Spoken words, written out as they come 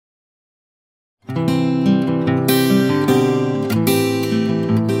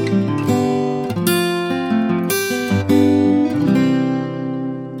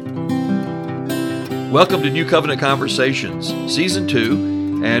Welcome to New Covenant Conversations, Season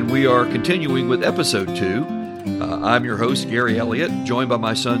 2, and we are continuing with Episode 2. I'm your host, Gary Elliott, joined by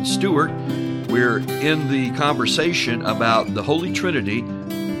my son, Stuart. We're in the conversation about the Holy Trinity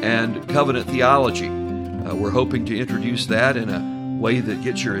and covenant theology. We're hoping to introduce that in a way that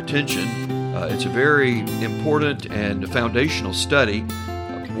gets your attention. It's a very important and foundational study,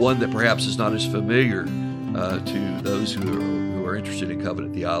 one that perhaps is not as familiar to those who are interested in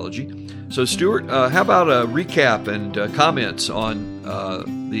covenant theology. So, Stuart, how about a recap and comments on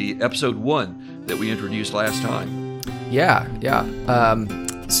the Episode 1 that we introduced last time? Yeah.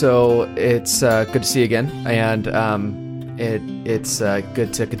 So it's good to see you again, and it's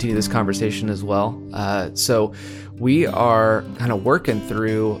good to continue this conversation as well. So we are kind of working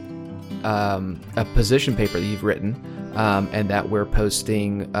through a position paper that you've written, and that we're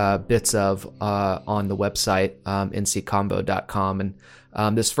posting bits of on the website, nccombo.com. And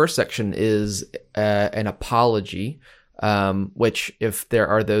this first section is an apology, which, if there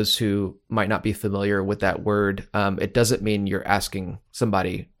are those who might not be familiar with that word, it doesn't mean you're asking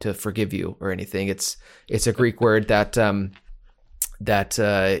somebody to forgive you or anything. It's a Greek word that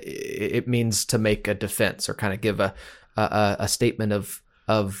it means to make a defense or kind of give a statement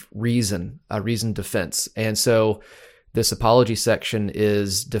of reason, a reasoned defense. And so this apology section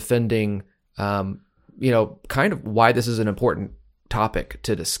is defending, kind of why this is an important topic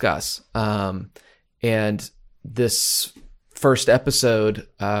to discuss. And this first episode,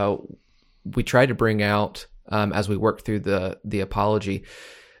 we tried to bring out, as we work through the apology,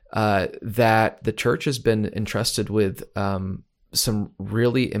 that the church has been entrusted with some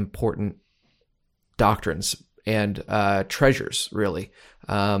really important doctrines and treasures, really.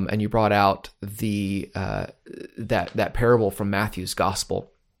 And you brought out the that parable from Matthew's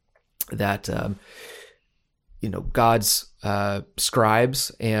gospel that God's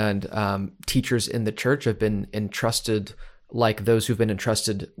scribes and teachers in the church have been entrusted, like those who've been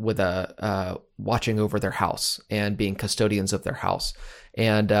entrusted with watching over their house and being custodians of their house.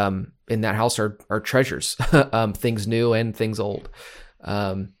 And in that house are treasures, things new and things old.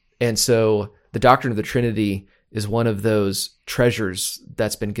 And so the doctrine of the Trinity is one of those treasures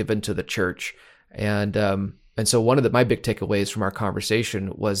that's been given to the church. And so one of my big takeaways from our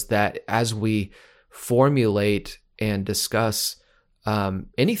conversation was that as we formulate and discuss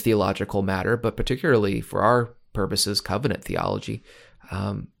any theological matter, but particularly for our purposes, covenant theology,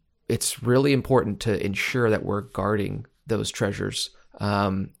 it's really important to ensure that we're guarding those treasures.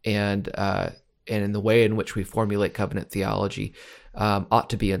 And in the way in which we formulate covenant theology ought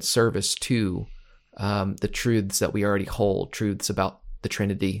to be in service to the truths that we already hold, truths about the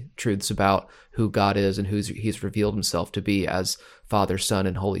Trinity, truths about who God is and who He's revealed Himself to be as Father, Son,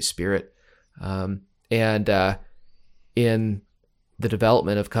 and Holy Spirit. And in the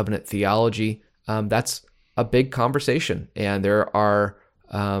development of covenant theology, that's a big conversation, and there are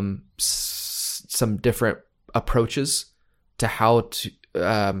some different approaches to how to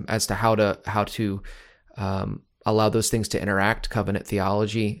allow those things to interact: covenant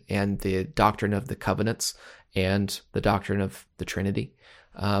theology and the doctrine of the covenants and the doctrine of the Trinity,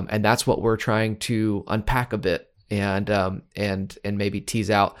 and that's what we're trying to unpack a bit and maybe tease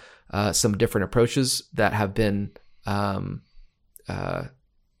out some different approaches that have been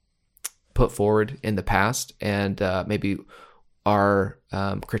put forward in the past, and maybe our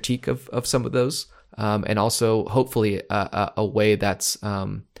critique of some of those, and also hopefully a way that's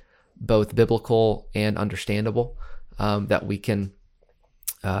both biblical and understandable, that we can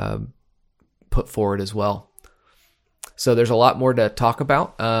put forward as well. So there's a lot more to talk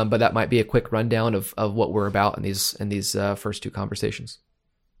about, but that might be a quick rundown of what we're about in these first two conversations.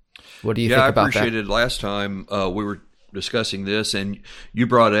 What do you think about that? Yeah, I appreciated last time we were discussing this, and you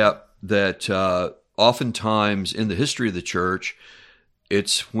brought up that oftentimes in the history of the church,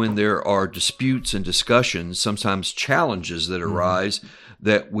 it's when there are disputes and discussions, sometimes challenges that arise,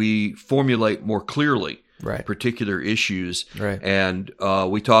 that we formulate more clearly particular issues. Right. And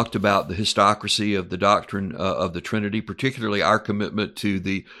we talked about the histocracy of the doctrine of the Trinity, particularly our commitment to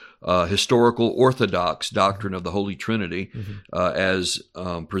the historical orthodox doctrine of the Holy Trinity, as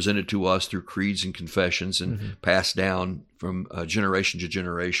presented to us through creeds and confessions and passed down from generation to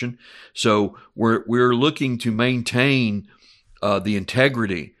generation. So we're looking to maintain the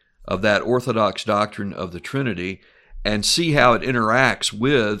integrity of that orthodox doctrine of the Trinity and see how it interacts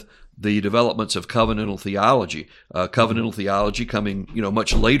with the developments of covenantal theology. Covenantal theology coming,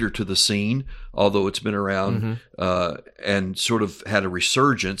 much later to the scene, although it's been around and sort of had a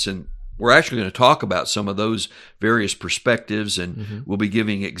resurgence. And we're actually going to talk about some of those various perspectives, and we'll be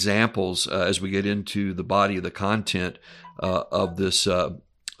giving examples as we get into the body of the content of this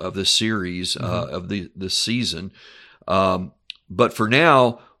this series of this season. But for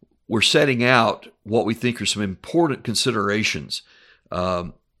now, we're setting out what we think are some important considerations.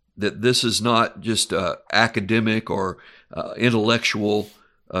 That this is not just academic or intellectual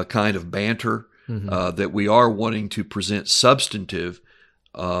kind of banter. That we are wanting to present substantive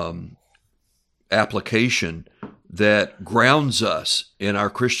application that grounds us in our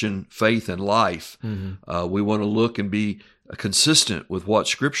Christian faith and life. We want to look and be consistent with what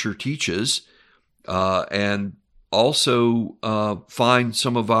Scripture teaches, and also find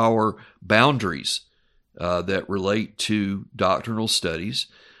some of our boundaries that relate to doctrinal studies.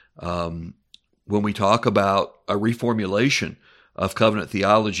 When we talk about a reformulation of covenant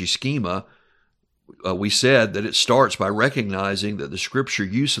theology schema, we said that it starts by recognizing that the Scripture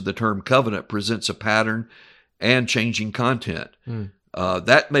use of the term covenant presents a pattern and changing content.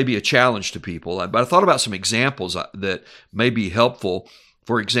 That may be a challenge to people, but I thought about some examples that may be helpful.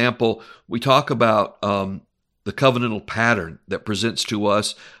 For example, we talk about the covenantal pattern that presents to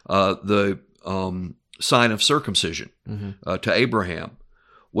us the sign of circumcision to Abraham.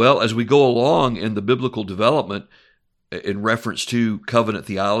 Well, as we go along in the biblical development in reference to covenant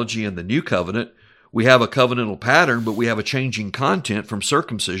theology and the new covenant, we have a covenantal pattern, but we have a changing content from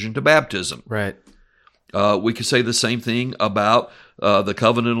circumcision to baptism. Right. We could say the same thing about the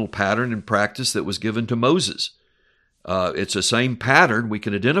covenantal pattern and practice that was given to Moses. It's the same pattern. We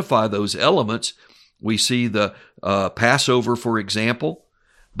can identify those elements. We see the Passover, for example,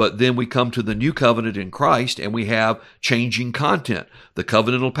 but then we come to the new covenant in Christ and we have changing content. The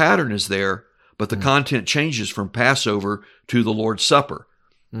covenantal pattern is there, but the content changes from Passover to the Lord's Supper.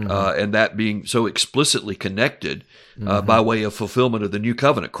 And that being so explicitly connected by way of fulfillment of the new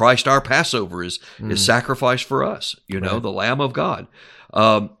covenant. Christ, our Passover, is sacrificed for us, the Lamb of God.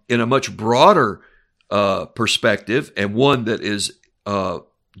 In a much broader perspective, and one that is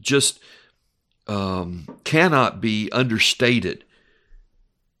just cannot be understated,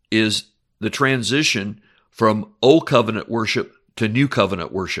 is the transition from Old Covenant worship to New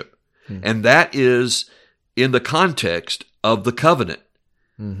Covenant worship. And that is in the context of the covenant.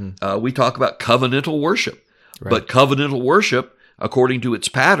 We talk about covenantal worship, but covenantal worship, according to its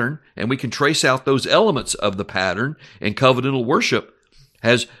pattern, and we can trace out those elements of the pattern, and covenantal worship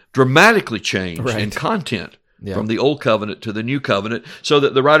has dramatically changed in content from the old covenant to the new covenant, so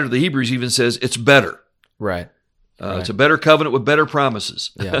that the writer of the Hebrews even says it's better. Right. It's a better covenant with better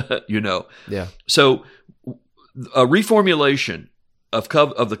promises. So a reformulation of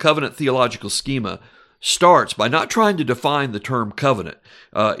the covenant theological schema starts by not trying to define the term covenant.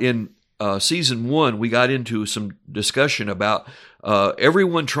 In season 1, we got into some discussion about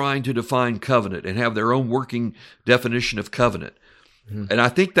everyone trying to define covenant and have their own working definition of covenant. And I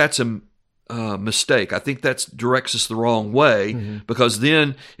think that's a mistake. I think that directs us the wrong way, because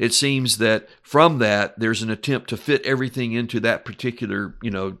then it seems that from that there's an attempt to fit everything into that particular,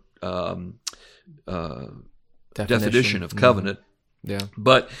 definition of covenant. Yeah.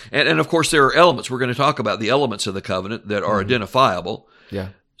 But, and of course there are elements. We're going to talk about the elements of the covenant that are identifiable. Yeah.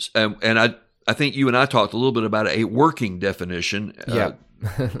 And I think you and I talked a little bit about a working definition,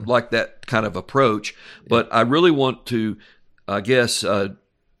 like that kind of approach. But I really want to, I guess,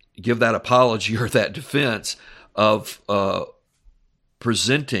 give that apology or that defense of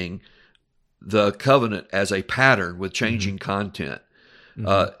presenting the covenant as a pattern with changing content.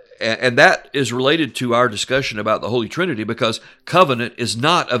 And that is related to our discussion about the Holy Trinity, because covenant is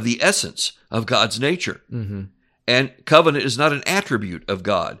not of the essence of God's nature. And covenant is not an attribute of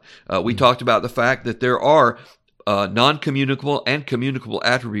God. We talked about the fact that there are non-communicable and communicable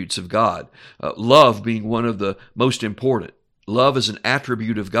attributes of God, love being one of the most important. Love is an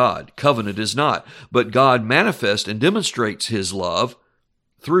attribute of God. Covenant is not. But God manifests and demonstrates His love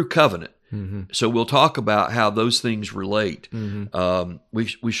through covenant. So we'll talk about how those things relate.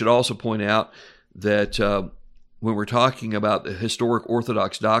 We should also point out that when we're talking about the historic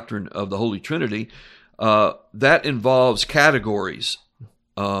Orthodox doctrine of the Holy Trinity, that involves categories.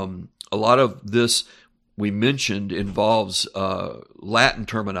 A lot of this we mentioned involves Latin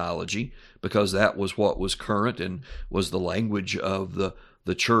terminology, because that was what was current and was the language of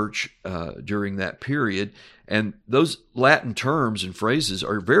the church during that period. And those Latin terms and phrases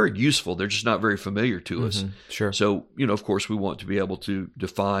are very useful. They're just not very familiar to us. Sure. So, of course, we want to be able to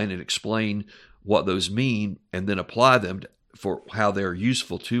define and explain what those mean and then apply them for how they're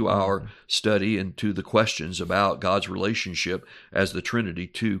useful to our study and to the questions about God's relationship as the Trinity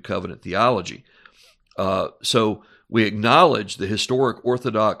to covenant theology. So we acknowledge the historic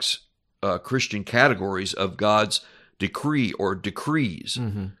Orthodox Christian categories of God's decree or decrees.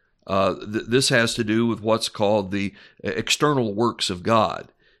 This has to do with what's called the external works of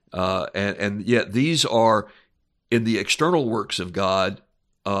God. And yet these are in the external works of God.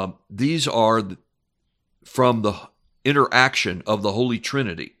 These are from the interaction of the Holy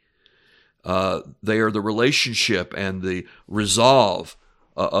Trinity. They are the relationship and the resolve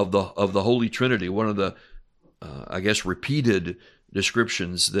of the Holy Trinity. One of the, I guess, repeated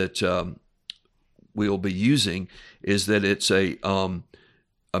descriptions that we'll be using is that it's a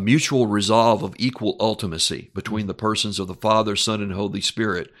mutual resolve of equal ultimacy between the persons of the Father, Son, and Holy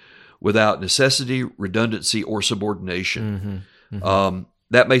Spirit, without necessity, redundancy, or subordination. Mm-hmm. Mm-hmm.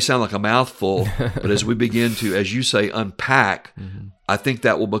 That may sound like a mouthful, but as we begin to, as you say, unpack, I think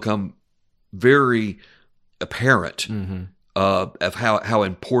that will become very apparent of how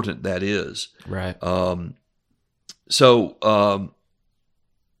important that is. Right. So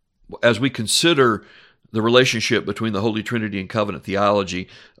as we consider the relationship between the Holy Trinity and covenant theology,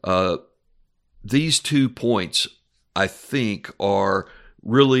 these 2 points, I think, are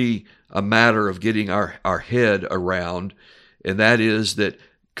really a matter of getting our head around, and that is that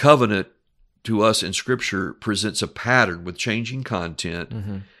covenant to us in Scripture presents a pattern with changing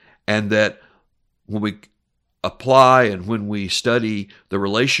content, and that when we apply and when we study the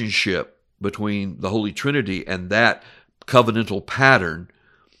relationship between the Holy Trinity and that covenantal pattern,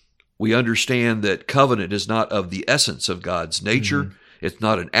 we understand that covenant is not of the essence of God's nature. It's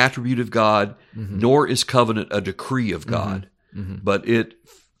not an attribute of God, nor is covenant a decree of God, but it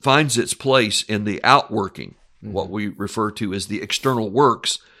finds its place in the outworking, what we refer to as the external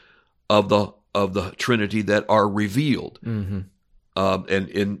works of the Trinity that are revealed. And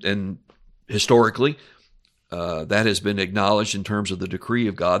historically, that has been acknowledged in terms of the decree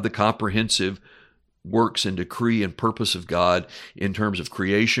of God, the comprehensive works and decree and purpose of God in terms of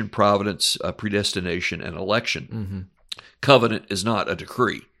creation, providence, predestination, and election. Covenant is not a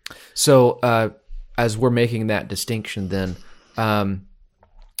decree. So as we're making that distinction then,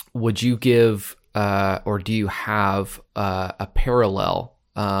 would you give or do you have a parallel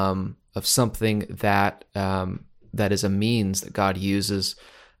of something that that is a means that God uses,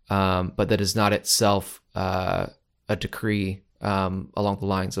 but that is not itself a decree along the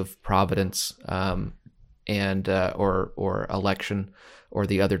lines of providence and or election or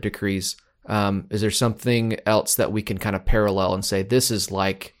the other decrees? Is there something else that we can kind of parallel and say this is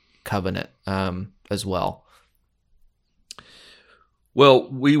like covenant as well?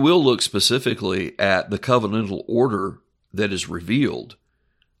 Well, we will look specifically at the covenantal order that is revealed.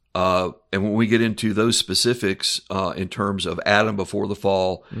 And when we get into those specifics in terms of Adam before the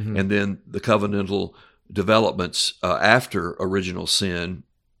fall, and then the covenantal developments after original sin,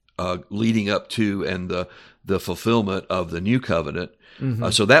 leading up to and the fulfillment of the new covenant.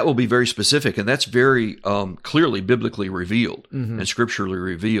 So that will be very specific, and that's very clearly biblically revealed and scripturally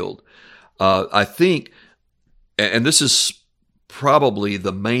revealed. I think, and this is probably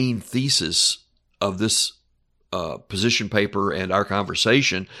the main thesis of this position paper and our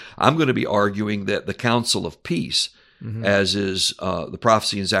conversation, I'm going to be arguing that the counsel of peace, as is the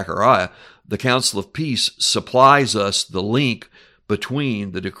prophecy in Zechariah, the counsel of peace supplies us the link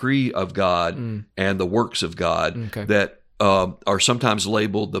between the decree of God and the works of God that are sometimes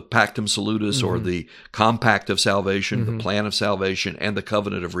labeled the Pactum Salutis or the compact of salvation, the plan of salvation, and the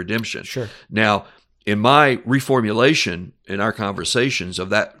covenant of redemption. Sure. Now, in my reformulation in our conversations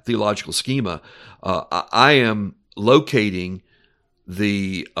of that theological schema, I am locating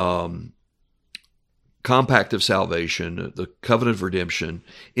the compact of salvation, the covenant of redemption,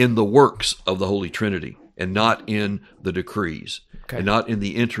 in the works of the Holy Trinity and not in the decrees and not in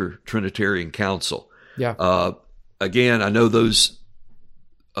the inter-Trinitarian council. Yeah. Again, I know those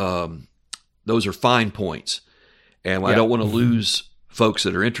are fine points, and I don't want to lose folks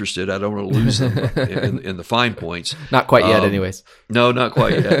that are interested. I don't want to lose them in the fine points. Not quite yet, anyways. No, not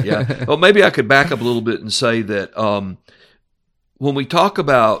quite yet. Yeah. Well, maybe I could back up a little bit and say that when we talk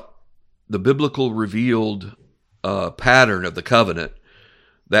about the biblical revealed pattern of the covenant,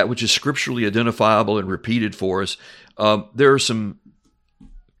 that which is scripturally identifiable and repeated for us, there are some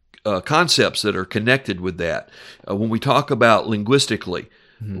concepts that are connected with that. When we talk about linguistically,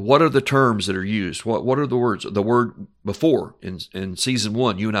 what are the terms that are used? What are the words? The word before in season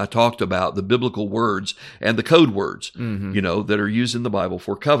 1, you and I talked about the biblical words and the code words, that are used in the Bible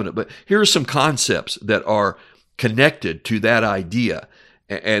for covenant. But here are some concepts that are connected to that idea.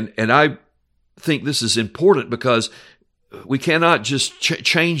 And I think this is important because we cannot just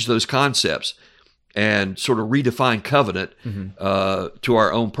change those concepts and sort of redefine covenant to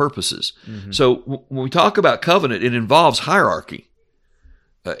our own purposes. So when we talk about covenant, it involves hierarchy.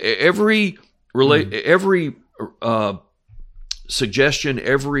 Every suggestion,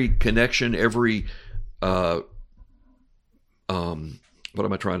 every connection, every what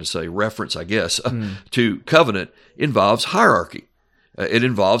am I trying to say? Reference, I guess, to covenant involves hierarchy. It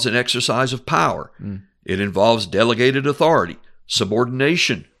involves an exercise of power. It involves delegated authority,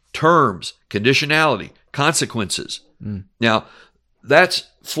 subordination, terms, conditionality, consequences. Now, that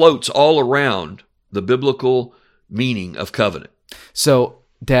floats all around the biblical meaning of covenant. So,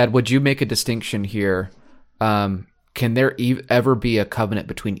 Dad, would you make a distinction here? Can there ever be a covenant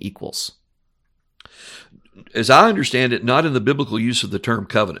between equals? As I understand it, not in the biblical use of the term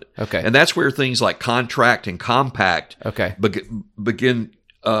covenant. Okay. And that's where things like contract and compact begin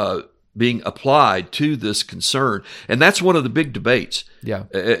being applied to this concern. And that's one of the big debates. Yeah.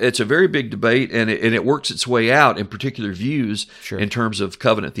 It's a very big debate, and it works its way out in particular views in terms of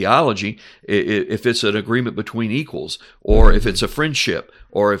covenant theology, if it's an agreement between equals, or if it's a friendship,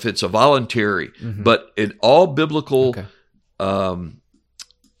 or if it's a voluntary. But in all biblical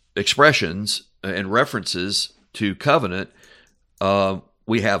expressions and references to covenant,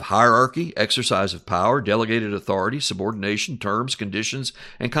 we have hierarchy, exercise of power, delegated authority, subordination, terms, conditions,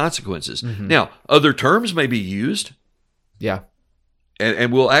 and consequences. Now, other terms may be used. Yeah.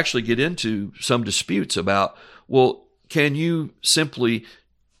 And we'll actually get into some disputes about, well, can you simply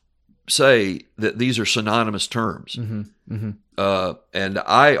say that these are synonymous terms? And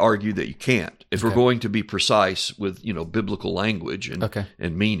I argue that you can't. If we're going to be precise with, biblical language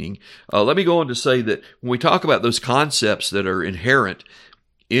and meaning. Let me go on to say that when we talk about those concepts that are inherent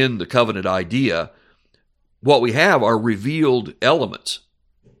in the covenant idea, what we have are revealed elements.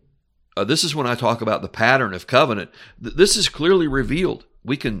 This is when I talk about the pattern of covenant. This is clearly revealed.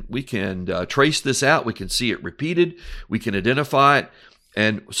 We can trace this out. We can see it repeated. We can identify it.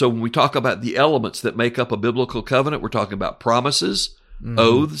 And so when we talk about the elements that make up a biblical covenant, we're talking about promises,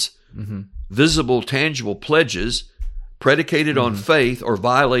 oaths, visible, tangible pledges predicated on faith or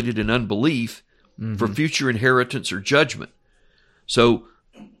violated in unbelief for future inheritance or judgment. So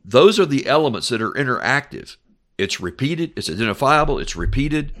those are the elements that are interactive. It's repeated, it's identifiable, it's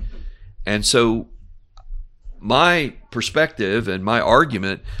repeated. And so my perspective and my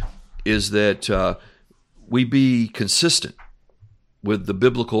argument is that we be consistent with the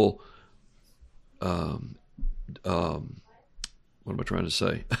biblical, what am I trying to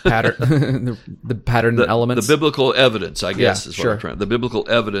say? Pattern, the pattern elements. The biblical evidence, I guess, is what sure. I'm trying. The biblical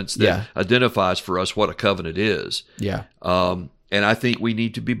evidence that identifies for us what a covenant is. Yeah. And I think we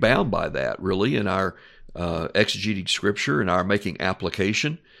need to be bound by that, really, in our exegeting Scripture and our making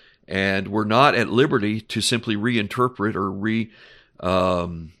application. And we're not at liberty to simply reinterpret or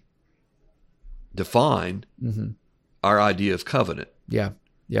define our idea of covenant. Yeah,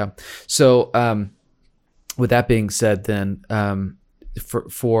 yeah. So, with that being said, then,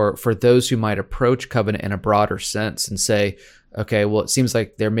 for those who might approach covenant in a broader sense and say, okay, well, it seems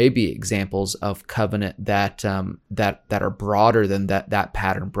like there may be examples of covenant that are broader than that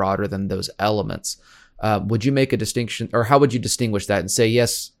pattern, broader than those elements. Would you make a distinction, or how would you distinguish that and say,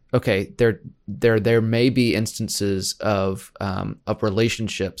 yes, okay, there may be instances of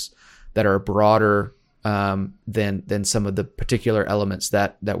relationships that are broader than some of the particular elements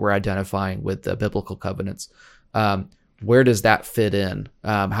that we're identifying with the biblical covenants. Where does that fit in?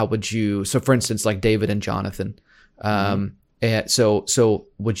 How would you? So, for instance, like David and Jonathan. And so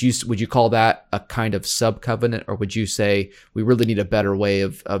would you call that a kind of sub-covenant, or would you say we really need a better way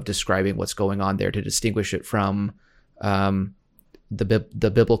of describing what's going on there to distinguish it from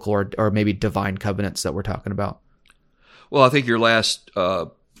the biblical or maybe divine covenants that we're talking about? Well, I think your last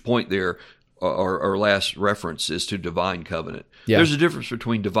point there, or last reference, is to divine covenant. Yeah. There's a difference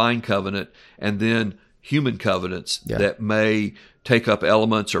between divine covenant and then human covenants that may take up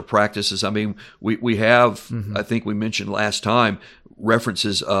elements or practices. I mean, we have, I think we mentioned last time,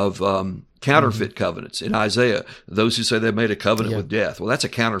 references of counterfeit covenants in Isaiah. Those who say they made a covenant with death. Well, that's a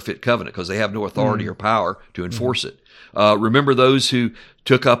counterfeit covenant because they have no authority or power to enforce it. Remember those who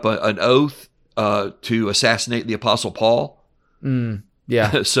took up an oath to assassinate the Apostle Paul?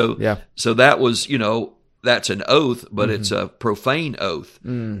 Yeah. So that was, that's an oath, but it's a profane oath.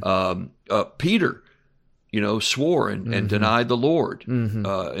 Peter, swore and denied the Lord in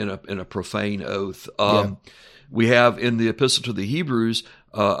a profane oath. We have in the Epistle to the Hebrews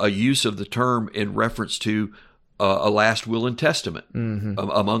a use of the term in reference to a last will and testament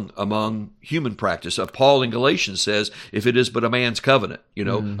among human practice. Paul in Galatians says, if it is but a man's covenant,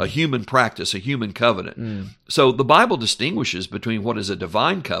 a human practice, a human covenant. So the Bible distinguishes between what is a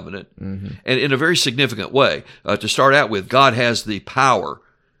divine covenant and in a very significant way. To start out with, God has the power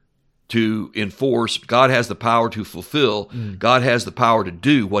to enforce. God has the power to fulfill. God has the power to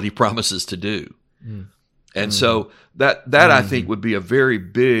do what he promises to do. And so that I think would be a very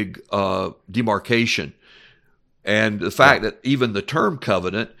big demarcation And the fact that even the term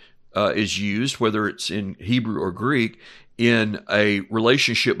covenant is used, whether it's in Hebrew or Greek, in a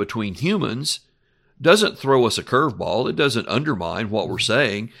relationship between humans, doesn't throw us a curveball. It doesn't undermine what we're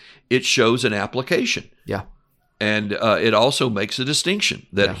saying. It shows an application. Yeah. And it also makes a distinction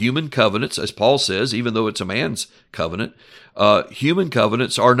that human covenants, as Paul says, even though it's a man's covenant, human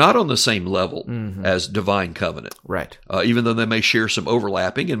covenants are not on the same level as divine covenant. Right. Even though they may share some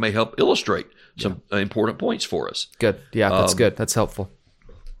overlapping and may help illustrate some important points for us. Good. Yeah, that's good. That's helpful.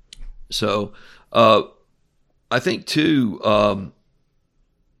 So I think, too, and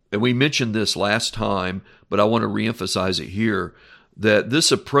we mentioned this last time, but I want to reemphasize it here, that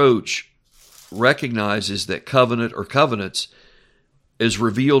this approach recognizes that covenant or covenants is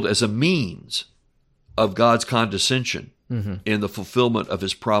revealed as a means of God's condescension in the fulfillment of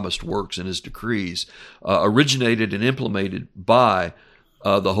his promised works and his decrees, originated and implemented by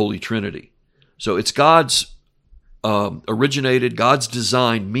the Holy Trinity. So it's God's originated, God's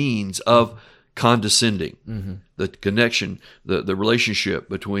designed means of condescending. The connection, the relationship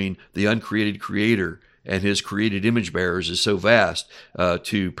between the uncreated Creator and his created image bearers is so vast.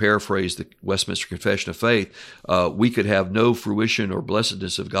 To paraphrase the Westminster Confession of Faith, we could have no fruition or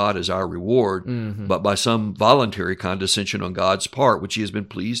blessedness of God as our reward, but by some voluntary condescension on God's part, which he has been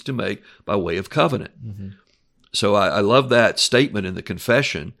pleased to make by way of covenant. So I love that statement in the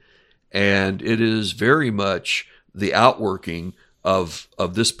confession, and it is very much the outworking of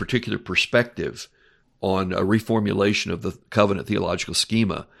this particular perspective on a reformulation of the covenant theological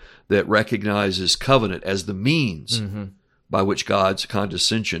schema that recognizes covenant as the means by which God's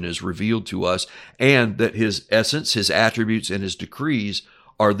condescension is revealed to us, and that his essence, his attributes, and his decrees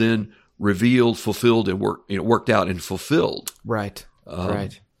are then revealed, fulfilled, and worked out and fulfilled. Right.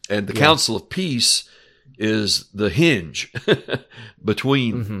 Right. And the Council of Peace is the hinge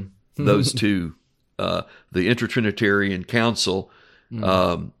between those two, the Intertrinitarian Council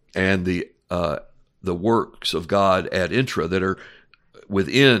and the works of God ad intra that are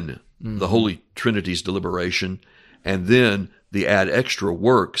within the Holy Trinity's deliberation, and then the ad extra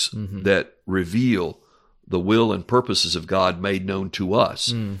works that reveal the will and purposes of God made known to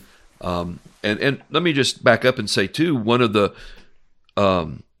us. And let me just back up and say, too, one of the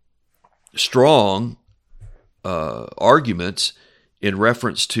strong arguments in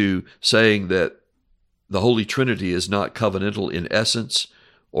reference to saying that the Holy Trinity is not covenantal in essence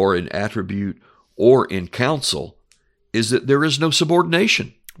or in attribute or in counsel is that there is no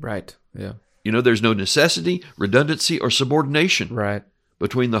subordination. Right. Yeah. There's no necessity, redundancy, or subordination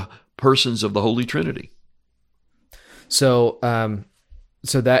between the persons of the Holy Trinity. So,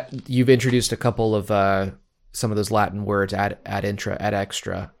 so that you've introduced a couple of some of those Latin words, ad intra, ad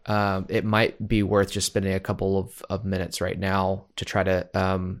extra. It might be worth just spending a couple of minutes right now to try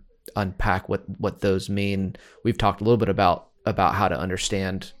to unpack what those mean. We've talked a little bit about how to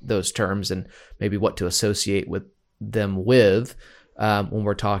understand those terms and maybe what to associate with them with when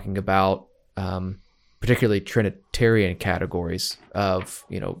we're talking about particularly Trinitarian categories of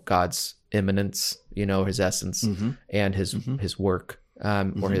God's immanence, his essence and his work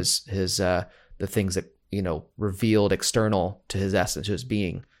or his the things that revealed external to his essence, his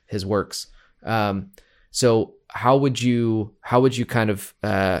being, his works. So how would you kind of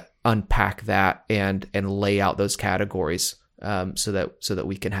unpack that and lay out those categories so that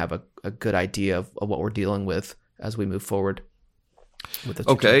we can have a good idea of what we're dealing with as we move forward with the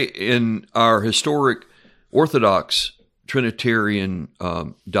Okay, in our historic Orthodox Trinitarian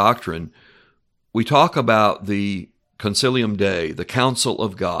doctrine, we talk about the Concilium Dei, the Council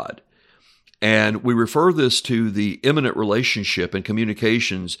of God, and we refer this to the immanent relationship and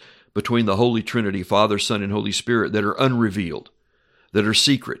communications between the Holy Trinity, Father, Son, and Holy Spirit that are unrevealed, that are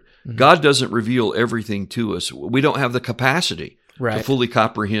secret. God doesn't reveal everything to us. We don't have the capacity to fully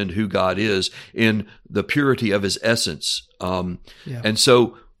comprehend who God is in the purity of his essence. And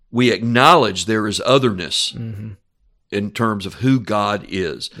so we acknowledge there is otherness in terms of who God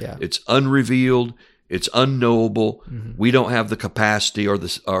is. It's unrevealed. It's unknowable. We don't have the capacity or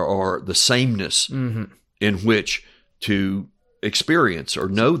the sameness in which to experience or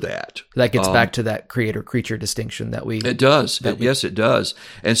know that. That gets back to that creator-creature distinction that we... It does. Yes, it does.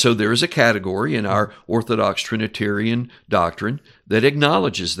 And so there is a category in our Orthodox Trinitarian doctrine that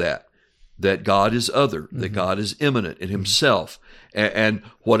acknowledges that God is other, that God is immanent in himself, and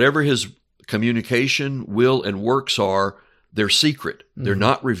whatever his communication, will, and works are, they're secret. They're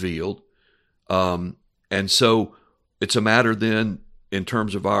not revealed. And so it's a matter then, in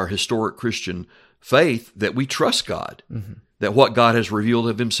terms of our historic Christian faith, that we trust God, that what God has revealed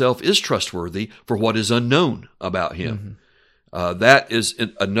of himself is trustworthy for what is unknown about him. That is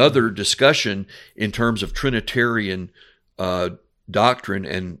another discussion in terms of Trinitarian doctrine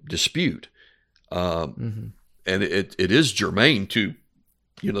and dispute. And it is germane to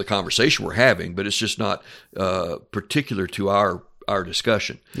the conversation we're having, but it's just not particular to our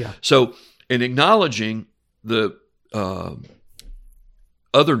discussion. Yeah. So in acknowledging the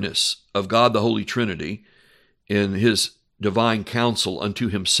otherness of God the Holy Trinity in his divine counsel unto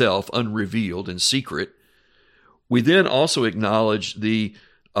himself, unrevealed and secret, we then also acknowledge the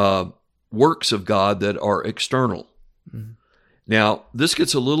works of God that are external. Mm-hmm. Now, this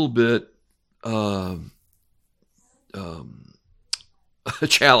gets a little bit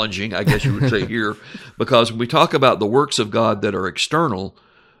challenging, I guess you would say here, because when we talk about the works of God that are external,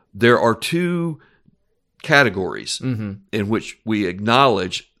 there are two categories in which we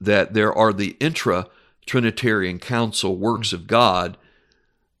acknowledge that there are the intra-Trinitarian council works of God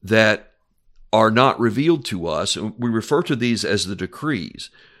that are not revealed to us. We refer to these as the decrees.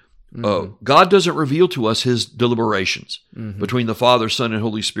 God doesn't reveal to us his deliberations between the Father, Son, and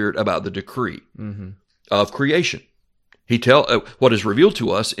Holy Spirit about the decree of creation. He what is revealed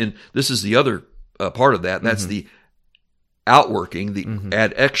to us, and this is the other part of that, that's the outworking, the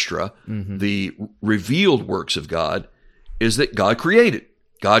ad extra, the revealed works of God, is that God created.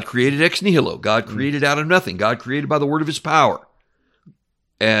 God created ex nihilo. God created out of nothing. God created by the word of his power.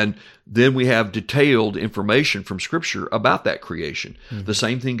 And then we have detailed information from Scripture about that creation. The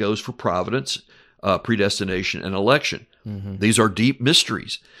same thing goes for providence, predestination, and election. These are deep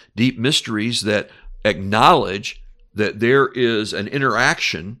mysteries that acknowledge that there is an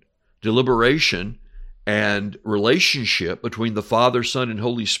interaction, deliberation, and relationship between the Father, Son, and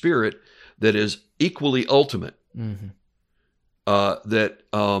Holy Spirit that is equally ultimate. That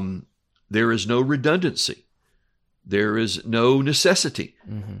there is no redundancy. There is no necessity.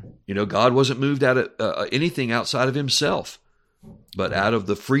 God wasn't moved out of anything outside of himself, but out of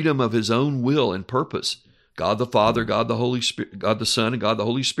the freedom of his own will and purpose. God the Father, God the Holy Spirit, God the Son, and God the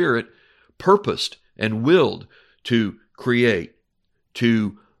Holy Spirit purposed and willed to create,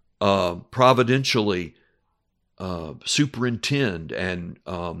 to providentially superintend and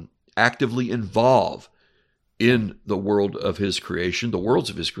actively involve in the world of his creation, the worlds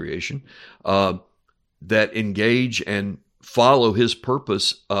of his creation, that engage and follow his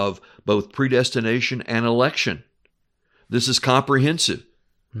purpose of both predestination and election. This is comprehensive.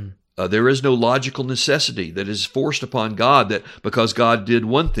 There is no logical necessity that is forced upon God that because God did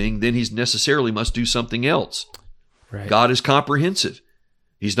one thing, then he necessarily must do something else. Right. God is comprehensive.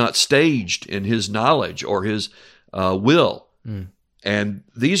 He's not staged in his knowledge or his will. And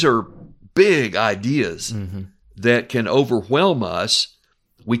these are big ideas that can overwhelm us.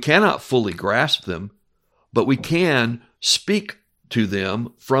 We cannot fully grasp them, but we can speak to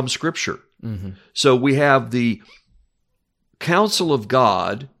them from Scripture. So we have the counsel of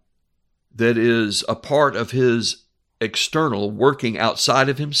God that is a part of his external working outside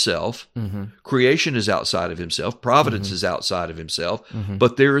of himself. Creation is outside of himself. Providence is outside of himself.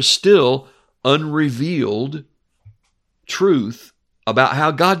 But there is still unrevealed truth about how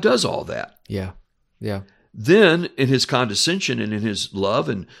God does all that. Yeah. Then in his condescension and in his love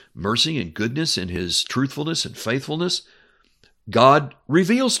and mercy and goodness and his truthfulness and faithfulness, God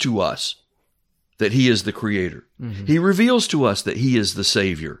reveals to us that he is the creator. He reveals to us that he is the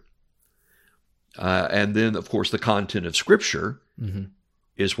Savior. And then, of course, the content of Scripture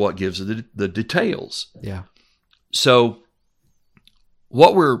is what gives the details. Yeah. So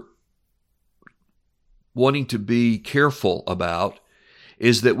what we're wanting to be careful about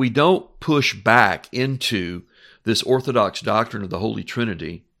is that we don't push back into this Orthodox doctrine of the Holy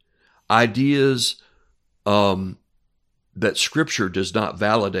Trinity ideas that Scripture does not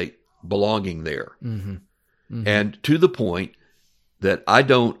validate belonging there. And to the point that I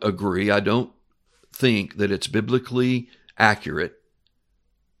don't agree, I don't think that it's biblically accurate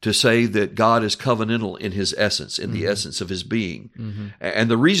to say that God is covenantal in his essence, in the essence of his being.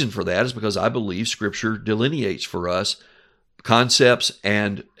 And the reason for that is because I believe Scripture delineates for us concepts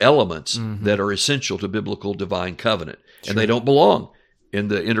and elements that are essential to biblical divine covenant. And they don't belong in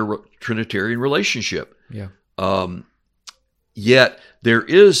the inter-Trinitarian relationship. Yet there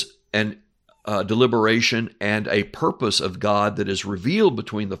is an deliberation and a purpose of God that is revealed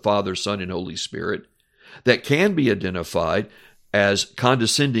between the Father, Son, and Holy Spirit that can be identified as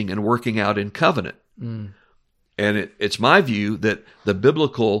condescending and working out in covenant. And it's my view that the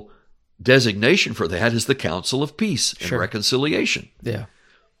biblical designation for that is the counsel of peace and reconciliation. Yeah.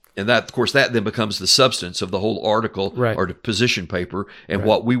 And that, of course, that then becomes the substance of the whole article or the position paper and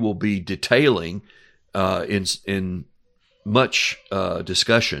what we will be detailing in much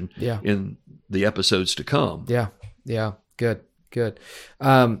discussion in the episodes to come. Yeah. Good.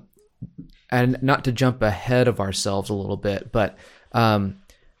 And not to jump ahead of ourselves a little bit, but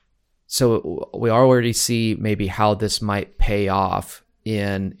so we already see maybe how this might pay off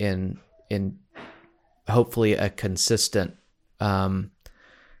in hopefully a consistent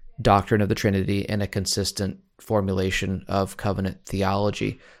doctrine of the Trinity and a consistent formulation of covenant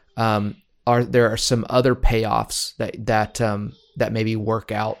theology. There are some other payoffs that maybe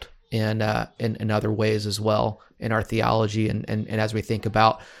work out in other ways as well in our theology and as we think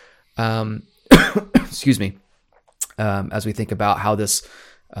about excuse me, as we think about how this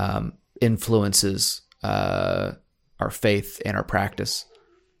influences our faith and our practice.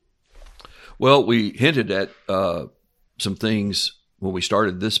 Well, we hinted at some things when we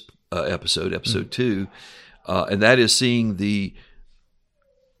started this episode 2, and that is seeing the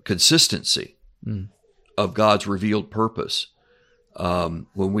consistency of God's revealed purpose. When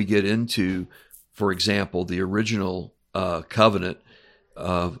we get into, for example, the original covenant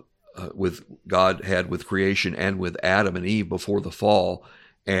with God had with creation and with Adam and Eve before the fall,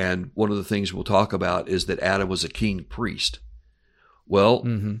 and one of the things we'll talk about is that Adam was a king priest. Well,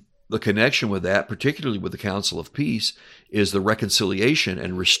 the connection with that, particularly with the Council of Peace, is the reconciliation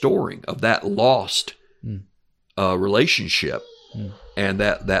and restoring of that lost relationship and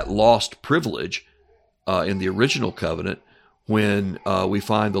that lost privilege in the original covenant when we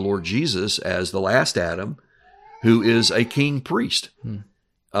find the Lord Jesus as the last Adam, who is a king priest,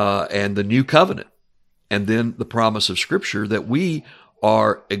 and the new covenant. And then the promise of Scripture that we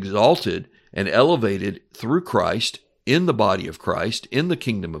are exalted and elevated through Christ in the body of Christ, in the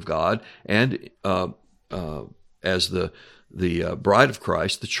kingdom of God, and as the bride of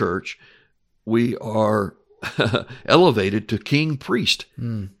Christ, the church, we are elevated to king priest,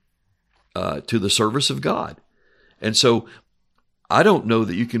 to the service of God. And so I don't know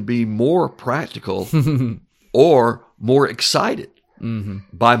that you can be more practical or more excited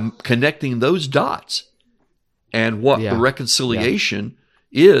by connecting those dots and what the reconciliation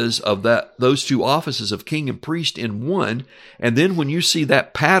is of those two offices of king and priest in one. And then when you see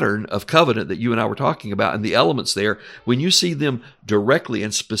that pattern of covenant that you and I were talking about and the elements there, when you see them directly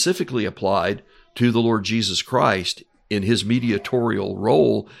and specifically applied to the Lord Jesus Christ in his mediatorial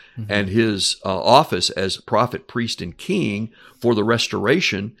role and his office as prophet, priest, and king for the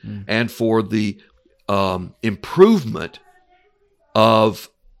restoration and for the improvement of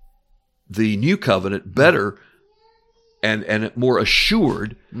the new covenant better and more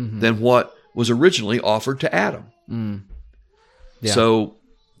assured than what was originally offered to Adam. So,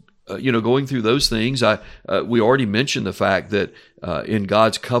 going through those things, we already mentioned the fact that in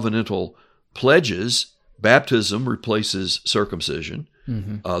God's covenantal pledges, baptism replaces circumcision.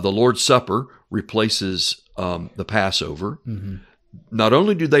 The Lord's Supper replaces the Passover. Not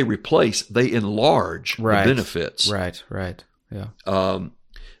only do they replace, they enlarge the benefits. Right. Yeah.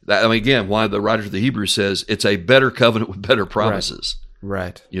 Again, why the writer of the Hebrews says it's a better covenant with better promises.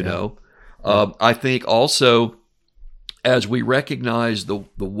 Right. You know, I think also as we recognize the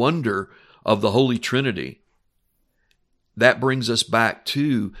wonder of the Holy Trinity, that brings us back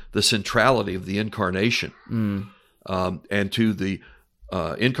to the centrality of the incarnation, and to the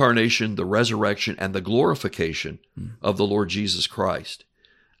incarnation, the resurrection, and the glorification of the Lord Jesus Christ.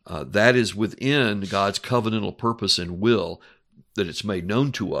 That is within God's covenantal purpose and will that it's made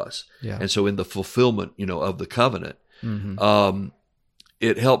known to us. And so in the fulfillment, of the covenant,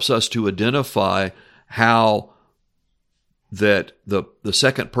 it helps us to identify how that the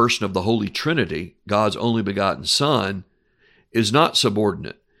second person of the Holy Trinity, God's only begotten Son, is not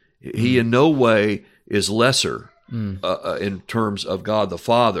subordinate. He in no way is lesser in terms of God the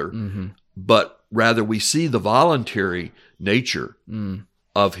Father, but rather we see the voluntary nature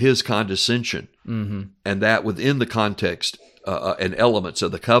of his condescension, and that within the context and elements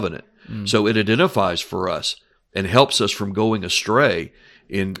of the covenant. So it identifies for us and helps us from going astray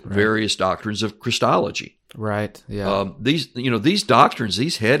in various doctrines of Christology. Right. Yeah. These doctrines,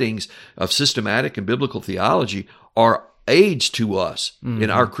 these headings of systematic and biblical theology are aids to us in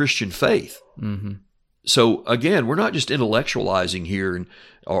our Christian faith. So again, we're not just intellectualizing here and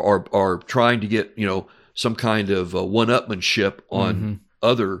or trying to get some kind of one-upmanship on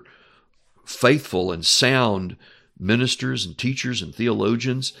other faithful and sound ministers and teachers and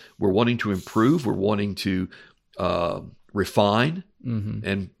theologians. We're wanting to improve. We're wanting to refine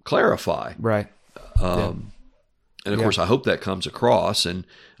and clarify. Right. And of course, I hope that comes across. And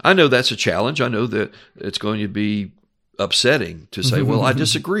I know that's a challenge. I know that it's going to be upsetting to say, well, I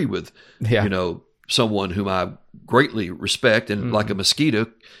disagree with, someone whom I greatly respect, and like a mosquito,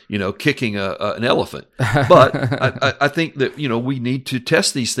 kicking an elephant. But I think that, we need to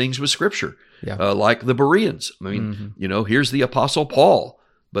test these things with Scripture, like the Bereans. I mean, here's the Apostle Paul,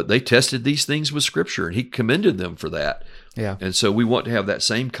 but they tested these things with Scripture, and he commended them for that. Yeah. And so we want to have that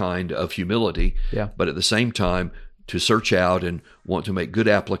same kind of humility, but at the same time to search out and want to make good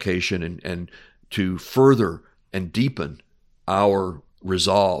application and to further and deepen our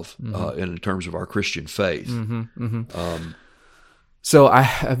resolve in terms of our Christian faith. So I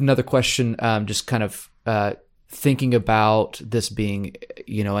have another question, just kind of thinking about this being,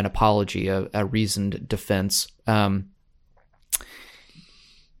 an apology, a reasoned defense. And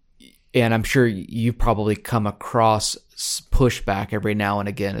I'm sure you probably come across pushback every now and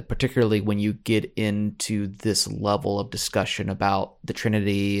again, particularly when you get into this level of discussion about the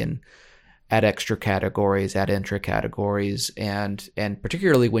Trinity and add extra categories, add intra categories, and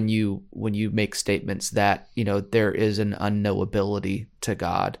particularly when you make statements that there is an unknowability to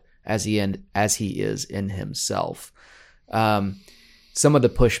God as he is in Himself. Some of the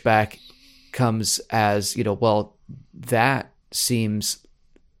pushback comes as well, that seems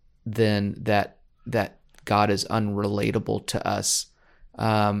then that God is unrelatable to us,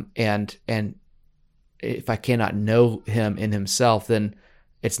 and if I cannot know Him in Himself, then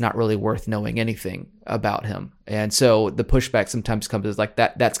it's not really worth knowing anything about Him. And so the pushback sometimes comes as like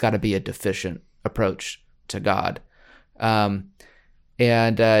that's got to be a deficient approach to God. And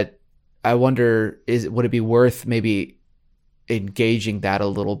I wonder, would it be worth maybe engaging that a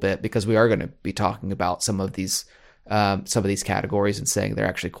little bit, because we are going to be talking about some of these categories and saying they're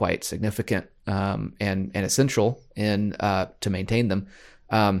actually quite significant and essential to maintain them.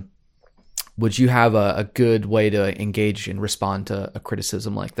 Would you have a good way to engage and respond to a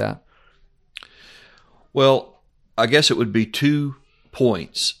criticism like that? Well, I guess it would be 2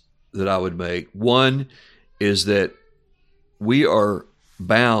 points that I would make. One is that we are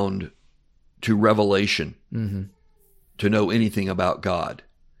bound to revelation to know anything about God.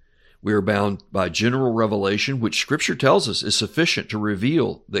 We are bound by general revelation, which Scripture tells us is sufficient to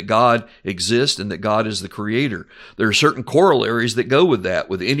reveal that God exists and that God is the Creator. There are certain corollaries that go with that,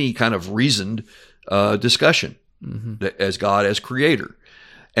 with any kind of reasoned discussion as God as Creator.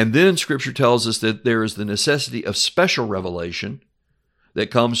 And then Scripture tells us that there is the necessity of special revelation that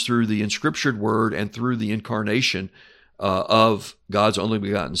comes through the inscriptured Word and through the incarnation of God's only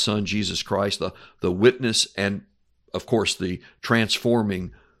begotten Son, Jesus Christ, the witness and, of course, the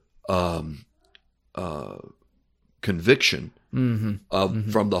transforming conviction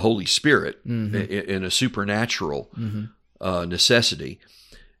from the Holy Spirit in a supernatural necessity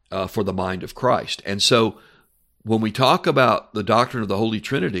for the mind of Christ. And so when we talk about the doctrine of the Holy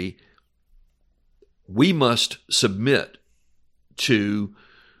Trinity, we must submit to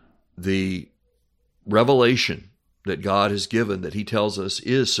the revelation that God has given, that He tells us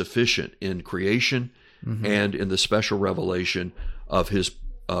is sufficient in creation and in the special revelation of His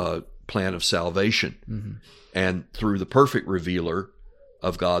plan of salvation, and through the perfect revealer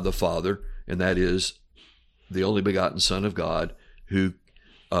of God the Father, and that is the only begotten Son of God, who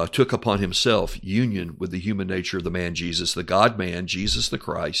took upon Himself union with the human nature of the man Jesus, the God-man, Jesus the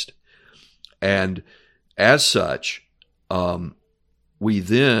Christ. And as such, we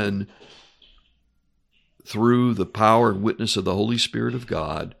then, through the power and witness of the Holy Spirit of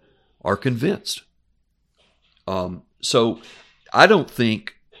God, are convinced. So I don't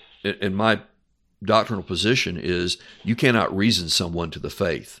think, in my doctrinal position, is you cannot reason someone to the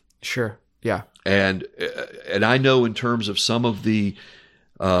faith. Sure. Yeah. And I know in terms of some of the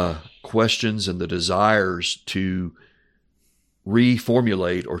questions and the desires to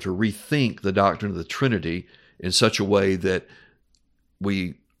reformulate or to rethink the doctrine of the Trinity in such a way that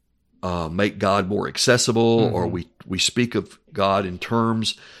we make God more accessible, or we speak of God in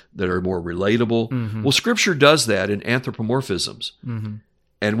terms that are more relatable. Well, Scripture does that in anthropomorphisms.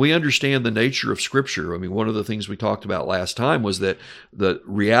 And we understand the nature of Scripture. I mean, one of the things we talked about last time was that the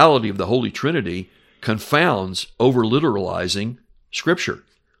reality of the Holy Trinity confounds over-literalizing Scripture.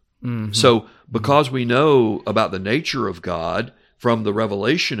 So because we know about the nature of God from the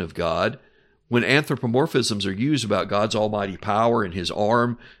revelation of God, when anthropomorphisms are used about God's almighty power and His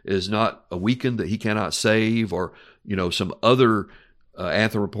arm is not weakened that He cannot save, or some other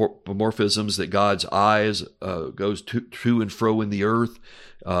anthropomorphisms that God's eyes goes to and fro in the earth,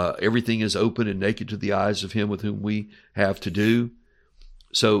 everything is open and naked to the eyes of Him with whom we have to do.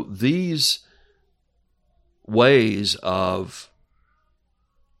 So these ways of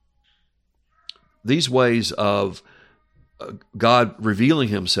God revealing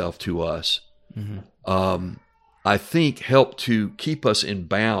Himself to us, I think help to keep us in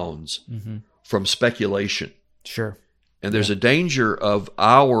bounds from speculation. Sure. And there's a danger of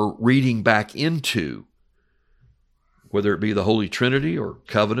our reading back into, whether it be the Holy Trinity or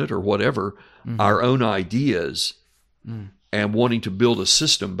covenant or whatever, our own ideas and wanting to build a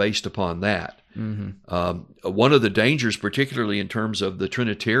system based upon that. One of the dangers, particularly in terms of the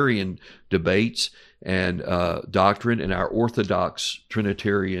Trinitarian debates and doctrine and our Orthodox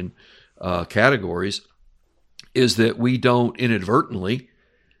Trinitarian categories, is that we don't inadvertently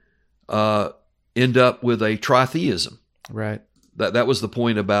end up with a tritheism. Right. That was the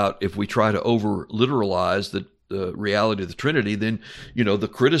point about if we try to over-literalize the reality of the Trinity, then, the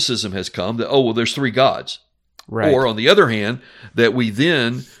criticism has come that, there's three gods. Right. Or on the other hand, that we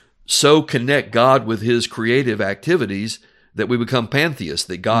then so connect God with his creative activities that we become pantheists,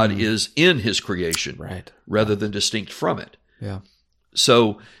 that God is in his creation rather than distinct from it. Yeah.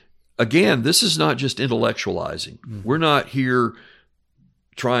 So again, this is not just intellectualizing. We're not here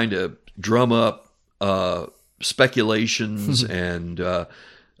trying to drum up speculations and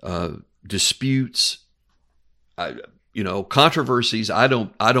disputes. Controversies, I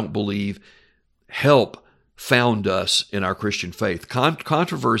don't believe help found us in our Christian faith.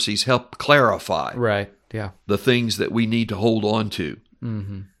 Controversies help clarify the things that we need to hold on to.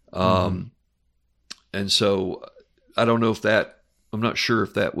 And so I don't know if I'm not sure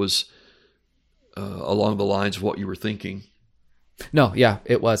if that was along the lines of what you were thinking. No, yeah,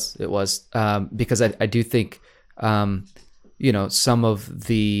 it was. Because I do think, some of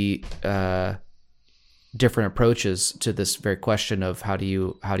the different approaches to this very question of how do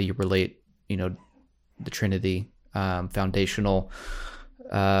you relate, the Trinity, foundational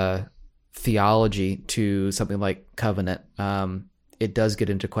theology to something like covenant. It does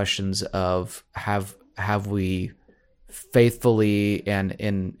get into questions of have we faithfully and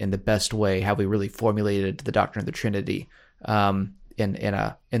in the best way, have we really formulated the doctrine of the Trinity in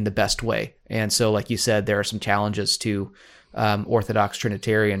the best way? And so, like you said, there are some challenges to Orthodox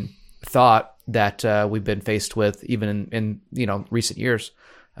Trinitarian thought that we've been faced with even in recent years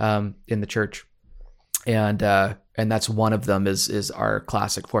in the church. And that's one of them is our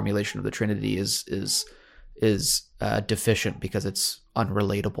classic formulation of the Trinity is deficient because it's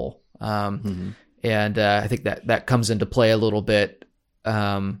unrelatable. And I think that comes into play a little bit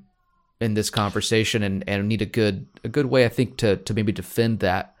in this conversation, and need a good way, I think, to maybe defend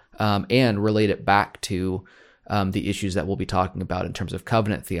that and relate it back to the issues that we'll be talking about in terms of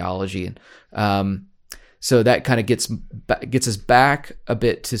covenant theology. And so that kind of gets us back a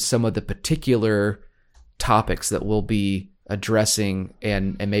bit to some of the particular topics that we'll be addressing,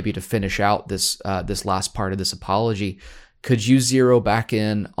 and maybe to finish out this last part of this apology, could you zero back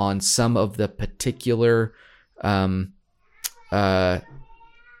in on some of the particular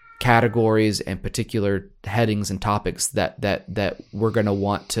categories and particular headings and topics that we're going to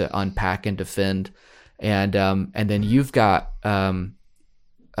want to unpack and defend? And then you've got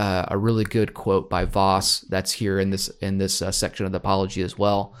a really good quote by Voss that's here in this section of the apology as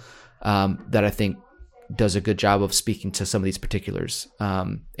well, that I think does a good job of speaking to some of these particulars,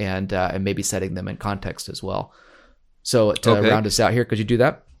 and maybe setting them in context as well. So to round us out here, could you do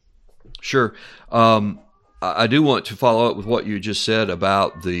that? Sure. I do want to follow up with what you just said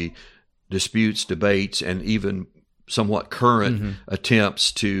about the disputes, debates, and even somewhat current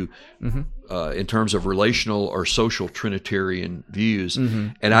attempts to, in terms of relational or social Trinitarian views.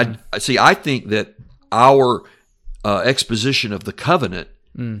 And I think that our exposition of the covenant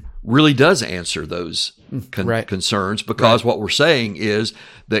really does answer those concerns, because what we're saying is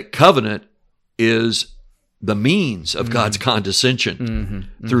that covenant is the means of God's condescension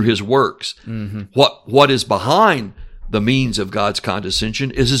through his works. What is behind the means of God's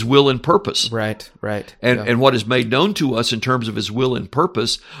condescension is his will and purpose. Right. And what is made known to us in terms of his will and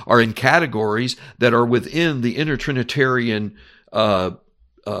purpose are in categories that are within the intertrinitarian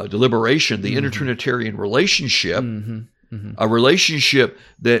deliberation, the intertrinitarian relationship, a relationship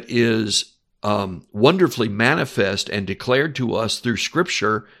that is wonderfully manifest and declared to us through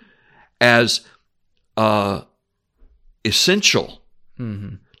Scripture as essential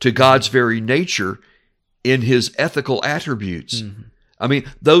to God's very nature in his ethical attributes. I mean,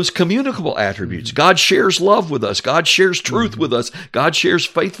 those communicable attributes. God shares love with us. God shares truth with us. God shares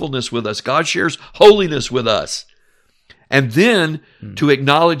faithfulness with us. God shares holiness with us. And then to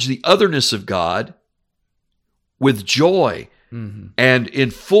acknowledge the otherness of God with joy and in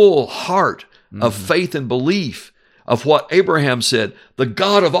full heart of faith and belief of what Abraham said, the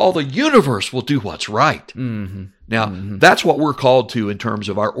God of all the universe will do what's right. Now, that's what we're called to in terms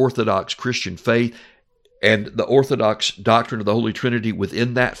of our Orthodox Christian faith and the Orthodox doctrine of the Holy Trinity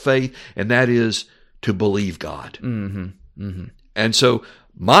within that faith, and that is to believe God. And so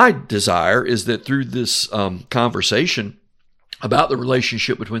my desire is that through this conversation about the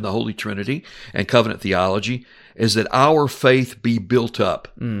relationship between the Holy Trinity and covenant theology is that our faith be built up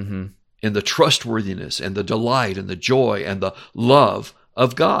in the trustworthiness and the delight and the joy and the love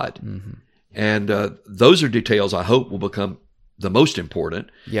of God. And those are details I hope will become the most important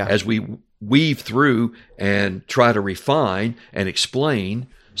as we weave through and try to refine and explain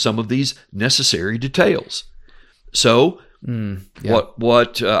some of these necessary details. So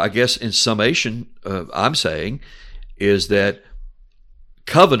what I guess in summation I'm saying is that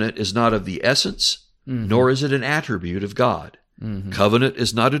covenant is not of the essence, nor is it an attribute of God. Covenant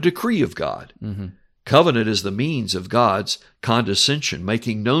is not a decree of God. Covenant is the means of God's condescension,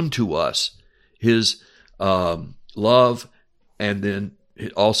 making known to us His love and then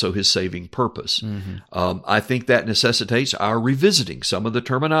also His saving purpose. I think that necessitates our revisiting some of the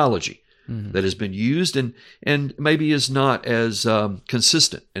terminology that has been used and maybe is not as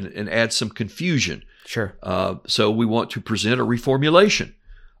consistent and adds some confusion. Sure. So we want to present a reformulation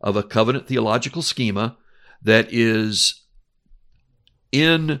of a covenant theological schema that is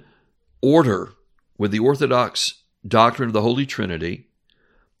in order with the Orthodox doctrine of the Holy Trinity,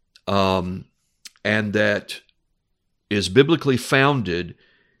 and that is biblically founded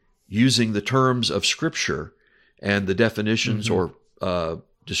using the terms of Scripture and the definitions or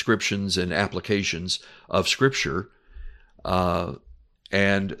descriptions and applications of Scripture,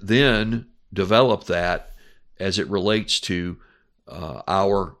 and then develop that as it relates to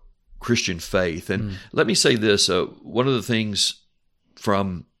our Christian faith. And let me say this, one of the things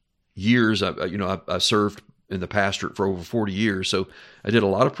from years, I served in the pastorate for over 40 years, so I did a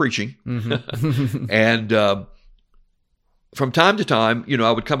lot of preaching. And from time to time,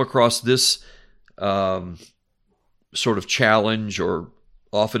 I would come across this sort of challenge, or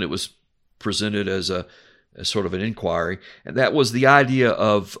often it was presented as sort of an inquiry, and that was the idea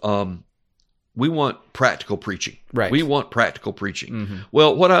of we want practical preaching. Right. We want practical preaching.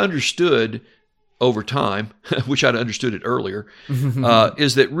 Well, what I understood over time, wish I'd understood it earlier,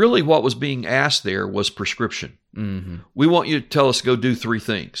 is that really what was being asked there was prescription. We want you to tell us to go do 3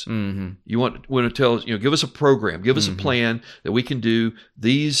 things. You want to tell us, give us a program, give us a plan that we can do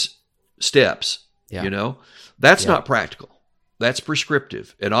these steps. That's not practical. That's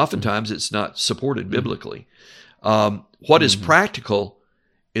prescriptive, and oftentimes it's not supported biblically. What is practical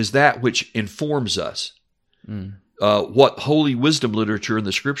is that which informs us. What holy wisdom literature in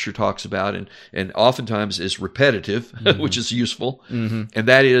the Scripture talks about, and oftentimes is repetitive, which is useful, and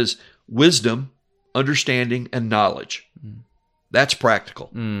that is wisdom, understanding, and knowledge. That's practical.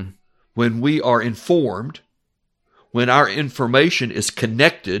 When we are informed, when our information is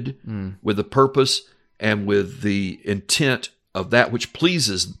connected with the purpose and with the intent of that which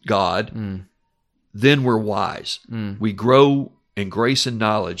pleases God, then we're wise. We grow in grace and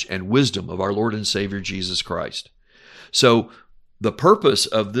knowledge and wisdom of our Lord and Savior Jesus Christ. So the purpose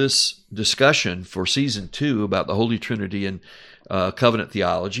of this discussion for Season 2 about the Holy Trinity and covenant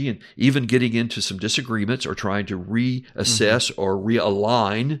theology, and even getting into some disagreements or trying to reassess or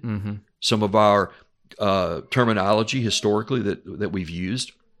realign some of our terminology historically that we've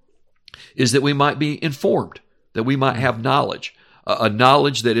used, is that we might be informed, that we might have knowledge, a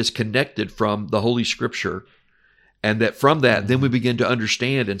knowledge that is connected from the Holy Scripture, and that from that then we begin to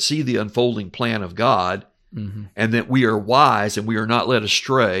understand and see the unfolding plan of God, and that we are wise and we are not led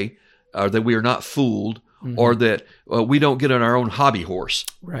astray, or that we are not fooled, or that we don't get on our own hobby horse.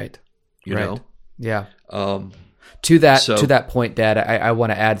 Right. You know? Yeah. To that point, Dad, I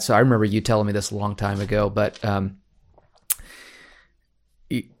want to add, so I remember you telling me this a long time ago, but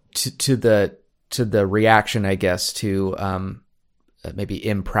to the reaction, I guess, to maybe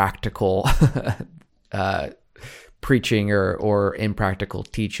impractical preaching or impractical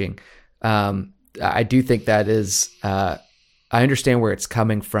teaching, I do think that is, I understand where it's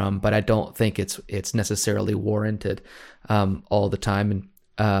coming from, but I don't think it's necessarily warranted all the time.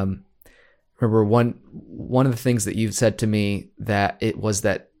 And remember one of the things that you've said to me, that it was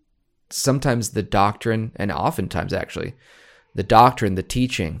that sometimes the doctrine, and oftentimes actually, the doctrine, the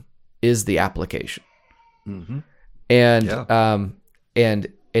teaching, is the application. And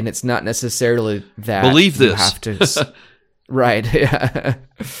it's not necessarily that believe this. You have to, right? Yeah,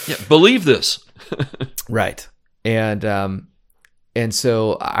 believe this. Right. And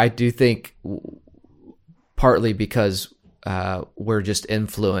so I do think partly because we're just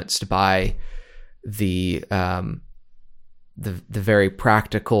influenced by the very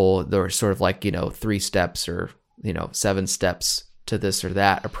practical, the sort of like, 3 steps or 7 steps to this or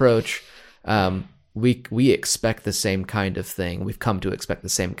that approach. We expect the same kind of thing. We've come to expect the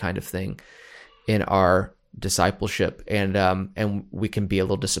same kind of thing in our discipleship, and we can be a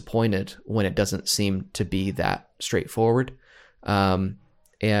little disappointed when it doesn't seem to be that straightforward. And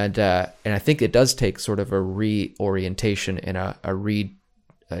I think it does take sort of a reorientation and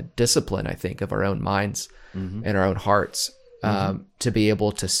a discipline, I think, of our own minds and our own hearts, to be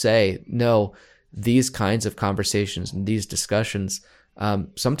able to say, no, these kinds of conversations and these discussions,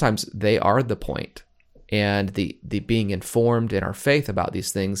 sometimes they are the point, and the being informed in our faith about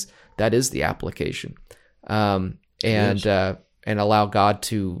these things, that is the application, and allow God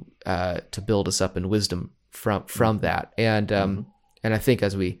to build us up in wisdom from that, and I think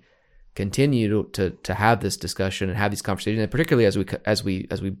as we continue to have this discussion and have these conversations, and particularly as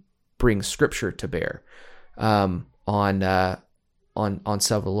we bring Scripture to bear on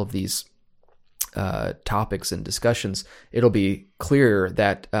several of these topics and discussions, it'll be clear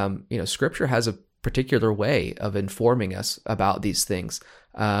that Scripture has a particular way of informing us about these things,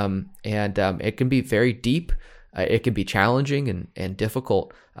 and it can be very deep. It can be challenging and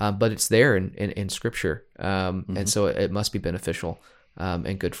difficult, but it's there in Scripture, and so it must be beneficial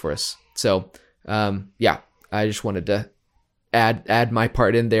and good for us. So, I just wanted to add my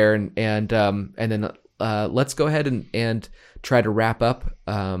part in there, and then let's go ahead and try to wrap up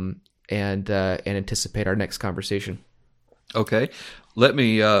and anticipate our next conversation. Okay. Let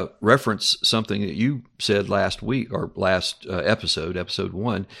me reference something that you said last week or last episode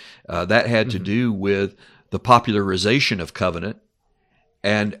 1, that had to do with the popularization of covenant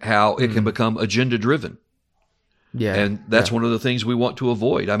and how it can become agenda driven. Yeah. And that's one of the things we want to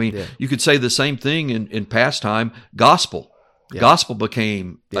avoid. I mean, you could say the same thing in past time, gospel. Yeah. Gospel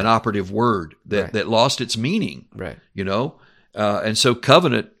became an operative word that lost its meaning. Right. And so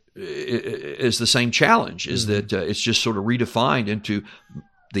covenant is the same challenge, is that it's just sort of redefined into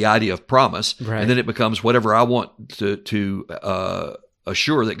the idea of promise, and then it becomes whatever I want to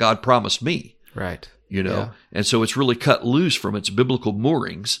assure that God promised me. Right. And so it's really cut loose from its biblical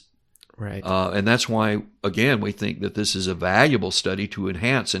moorings. Right. And that's why, again, we think that this is a valuable study to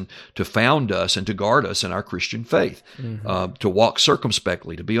enhance and to found us and to guard us in our Christian faith, to walk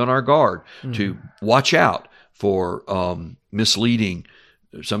circumspectly, to be on our guard, to watch out for misleading,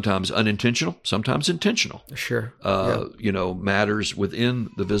 sometimes unintentional, sometimes intentional, matters within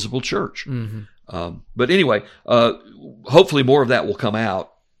the visible church. But anyway, hopefully more of that will come out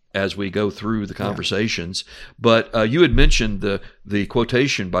as we go through the conversations. But you had mentioned the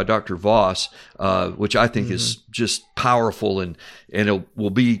quotation by Dr. Voss, which I think is just powerful, and it will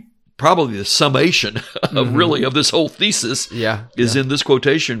be probably the summation of this whole thesis is in this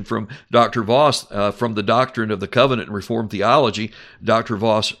quotation from Dr. Voss from the Doctrine of the Covenant and Reformed Theology. Dr.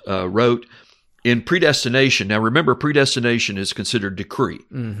 Voss wrote, in predestination, now remember, predestination is considered decree,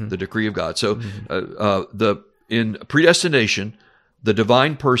 the decree of God. So in predestination, the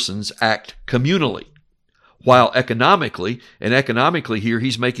divine persons act communally, while economically here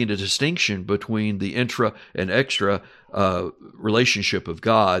he's making a distinction between the intra and extra relationship of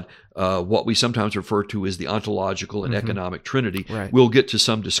God, what we sometimes refer to as the ontological and economic trinity. Right. We'll get to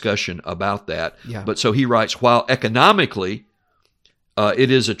some discussion about that. Yeah. But so he writes, while economically it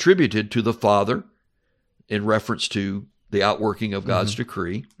is attributed to the Father in reference to the outworking of God's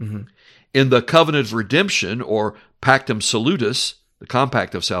decree, in the covenant of redemption, or pactum salutis, the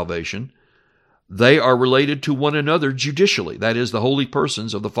compact of salvation, they are related to one another judicially. That is, the holy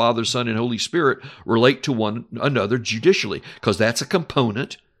persons of the Father, Son, and Holy Spirit relate to one another judicially, because that's a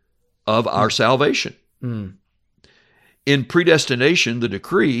component of our salvation. In predestination, the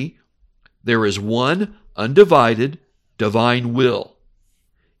decree, there is one undivided divine will.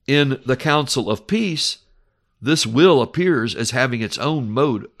 In the counsel of peace, this will appears as having its own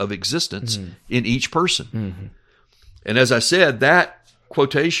mode of existence in each person. And as I said, that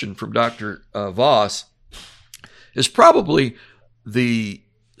quotation from Dr. Voss is probably the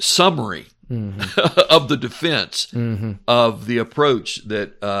summary of the defense of the approach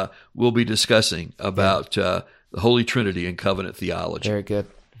that we'll be discussing about the Holy Trinity and covenant theology. Very good.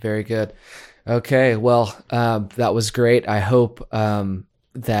 Very good. Okay, well, that was great. I hope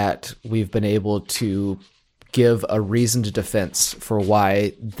that we've been able to give a reasoned defense for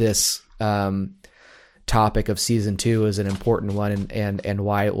why this topic of season 2 is an important one, and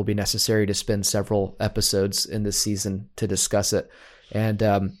why it will be necessary to spend several episodes in this season to discuss it, and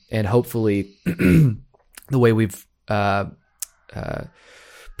hopefully the way we've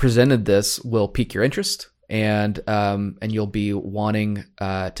presented this will pique your interest, and you'll be wanting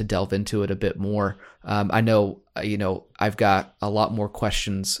to delve into it a bit more. I know I've got a lot more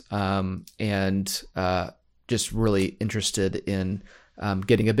questions, and just really interested in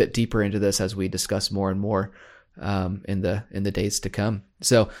getting a bit deeper into this as we discuss more and more in the days to come.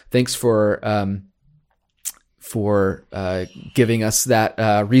 So thanks for for giving us that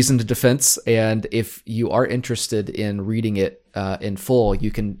reasoned defense. And if you are interested in reading it in full,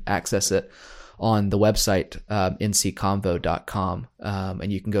 you can access it on the website, ncconvo.com.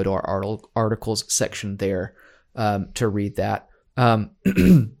 And you can go to our articles section there to read that.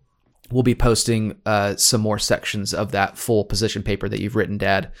 We'll be posting some more sections of that full position paper that you've written,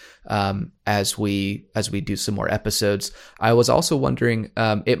 Dad, as we do some more episodes. I was also wondering,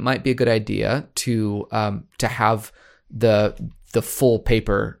 it might be a good idea to have the full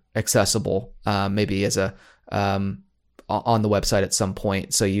paper accessible, maybe as a on the website at some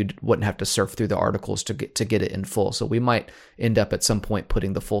point, so you wouldn't have to surf through the articles to get it in full. So we might end up at some point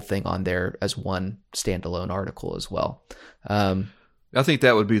putting the full thing on there as one standalone article as well. I think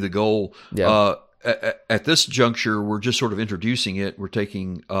that would be the goal. Yeah. At this juncture, we're just sort of introducing it. We're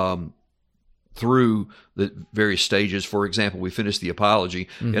taking through the various stages. For example, we finished the apology.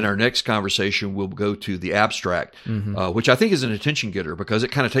 Mm-hmm. In our next conversation, we'll go to the abstract, which I think is an attention getter because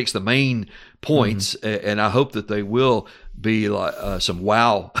it kind of takes the main points, and I hope that they will be like some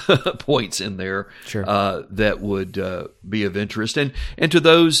wow points in there. Sure. That would be of interest. And to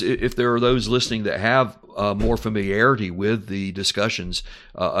those, if there are those listening that have more familiarity with the discussions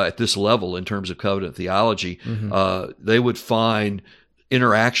at this level in terms of covenant theology, they would find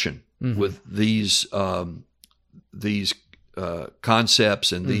interaction with these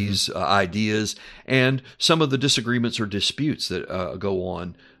concepts and these ideas, and some of the disagreements or disputes that go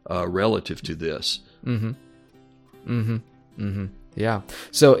on relative to this. Yeah.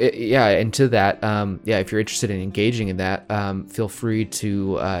 So, and to that, if you're interested in engaging in that, feel free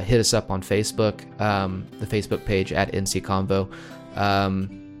to hit us up on Facebook, the Facebook page at NC Convo.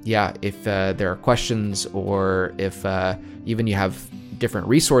 If there are questions, or if even you have different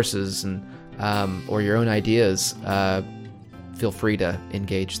resources and or your own ideas, feel free to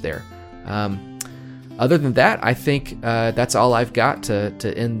engage there. Other than that, I think that's all I've got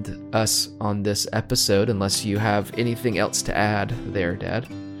to end us on this episode, unless you have anything else to add there, Dad.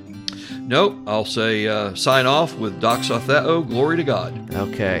 Nope. I'll say sign off with Doxo Theo, glory to God.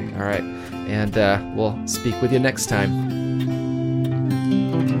 Okay, all right. And we'll speak with you next time.